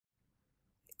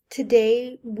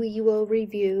Today we will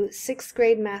review 6th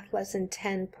grade math lesson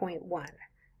 10.1.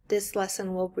 This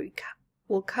lesson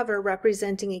will cover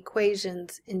representing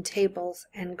equations in tables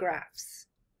and graphs.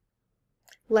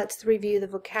 Let's review the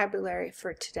vocabulary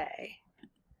for today,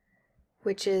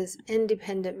 which is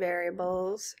independent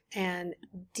variables and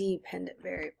dependent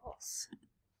variables.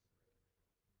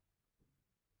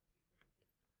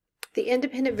 The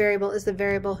independent variable is the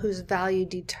variable whose value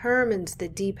determines the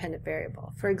dependent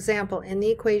variable. For example, in the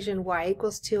equation y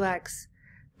equals 2x,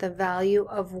 the value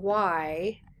of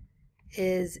y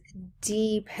is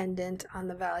dependent on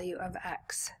the value of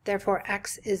x. Therefore,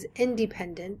 x is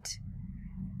independent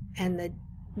and the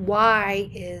y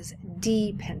is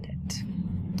dependent.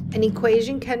 An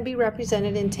equation can be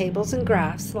represented in tables and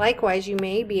graphs. Likewise, you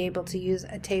may be able to use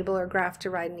a table or graph to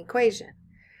write an equation.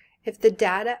 If the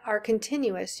data are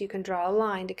continuous, you can draw a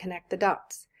line to connect the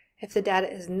dots. If the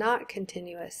data is not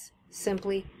continuous,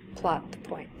 simply plot the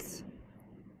points.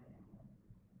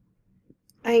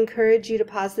 I encourage you to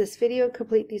pause this video,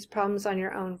 complete these problems on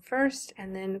your own first,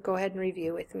 and then go ahead and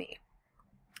review with me.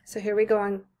 So here we go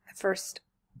on the first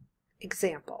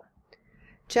example.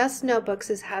 Just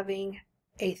Notebooks is having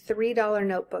a $3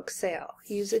 notebook sale.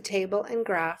 Use a table and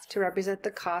graph to represent the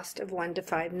cost of 1 to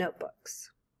 5 notebooks.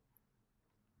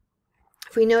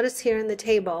 If we notice here in the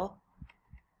table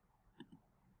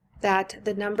that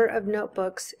the number of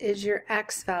notebooks is your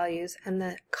x values and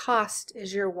the cost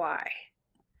is your y.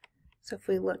 So if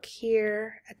we look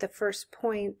here at the first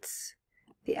points,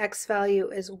 the x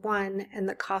value is 1 and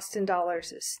the cost in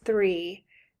dollars is 3.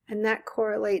 And that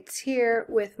correlates here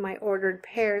with my ordered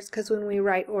pairs, because when we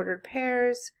write ordered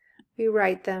pairs, we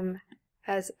write them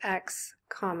as x,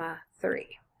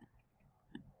 3.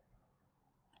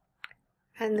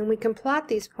 And then we can plot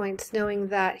these points knowing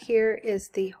that here is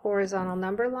the horizontal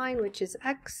number line, which is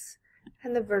x,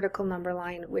 and the vertical number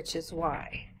line, which is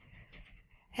y.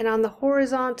 And on the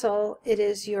horizontal, it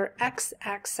is your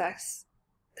x-axis,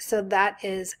 so that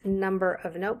is number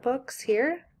of notebooks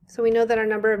here. So we know that our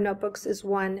number of notebooks is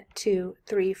 1, 2,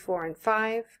 3, 4, and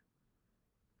 5.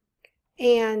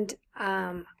 And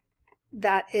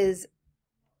that is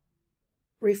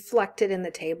reflected in the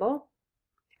table.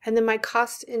 And then my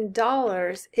cost in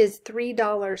dollars is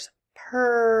 $3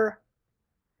 per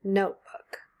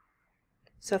notebook.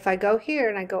 So if I go here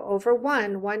and I go over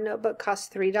one notebook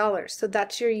costs $3. So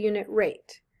that's your unit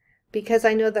rate, because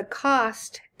I know the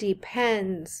cost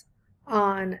depends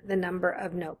on the number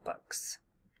of notebooks.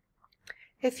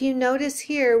 If you notice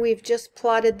here, we've just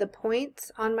plotted the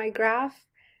points on my graph,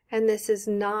 and this is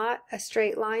not a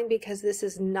straight line because this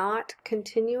is not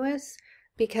continuous,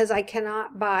 because I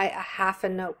cannot buy a half a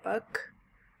notebook.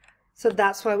 So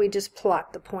that's why we just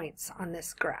plot the points on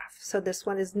this graph. So this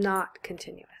one is not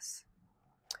continuous.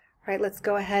 All right, let's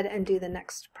go ahead and do the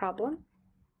next problem.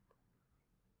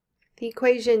 The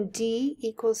equation d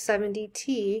equals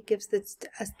 70t gives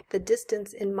the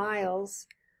distance in miles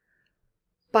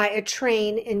by a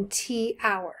train in t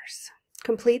hours.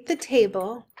 Complete the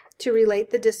table to relate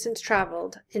the distance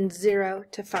traveled in 0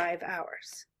 to 5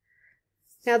 hours.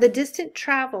 Now the distance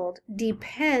traveled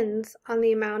depends on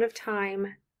the amount of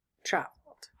time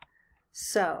traveled.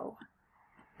 So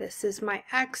this is my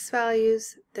x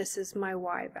values, this is my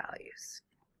y values.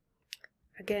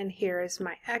 Again, here is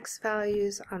my x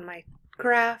values on my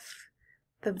graph.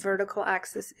 The vertical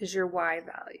axis is your y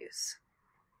values.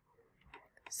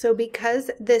 So because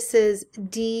this is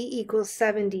d equals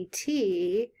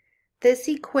 70t, this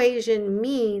equation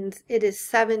means it is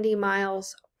 70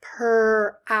 miles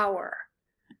per hour.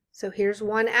 So here's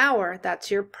 1 hour,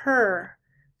 that's your per.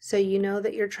 So you know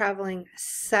that you're traveling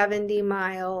 70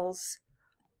 miles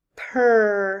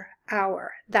per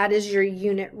hour. That is your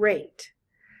unit rate.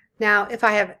 Now, if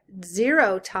I have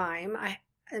 0 time,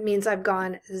 it means I've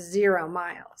gone 0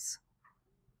 miles.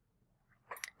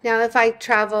 Now, if I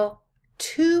travel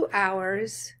 2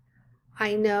 hours,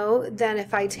 I know that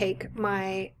if I take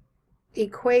my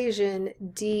equation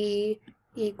d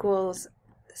equals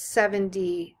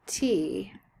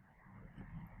 70t,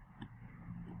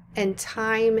 and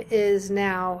time is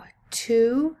now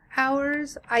 2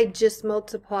 hours, I just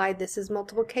multiplied, this is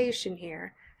multiplication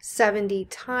here, 70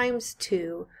 times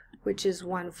 2, which is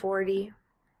 140.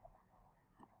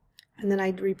 And then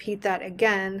I'd repeat that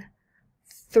again,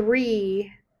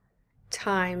 3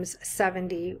 times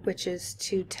 70, which is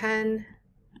 210,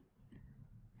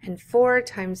 and 4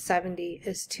 times 70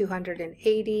 is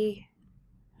 280,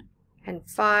 and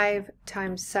 5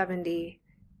 times 70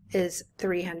 is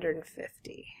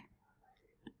 350.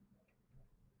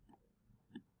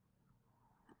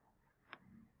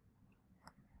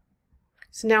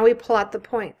 So now we plot the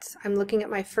points. I'm looking at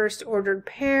my first ordered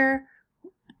pair,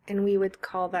 and we would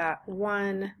call that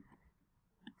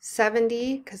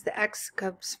 170 because the x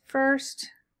comes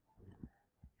first,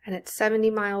 and it's 70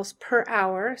 miles per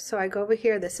hour. So I go over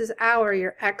here, this is hour,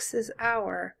 your x is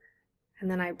hour, and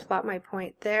then I plot my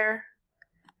point there.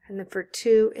 And then for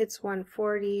 2, it's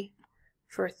 140.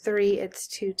 For 3, it's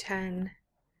 210.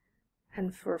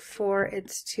 And for 4,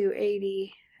 it's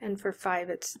 280. And for 5,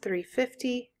 it's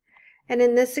 350. And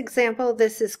in this example,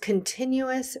 this is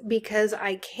continuous because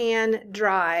I can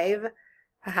drive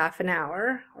a half an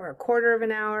hour or a quarter of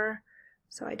an hour.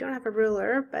 So I don't have a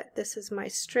ruler, but this is my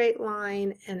straight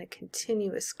line and a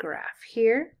continuous graph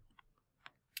here.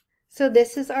 So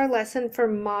this is our lesson for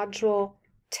Module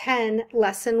 10,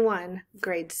 Lesson 1,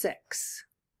 Grade 6.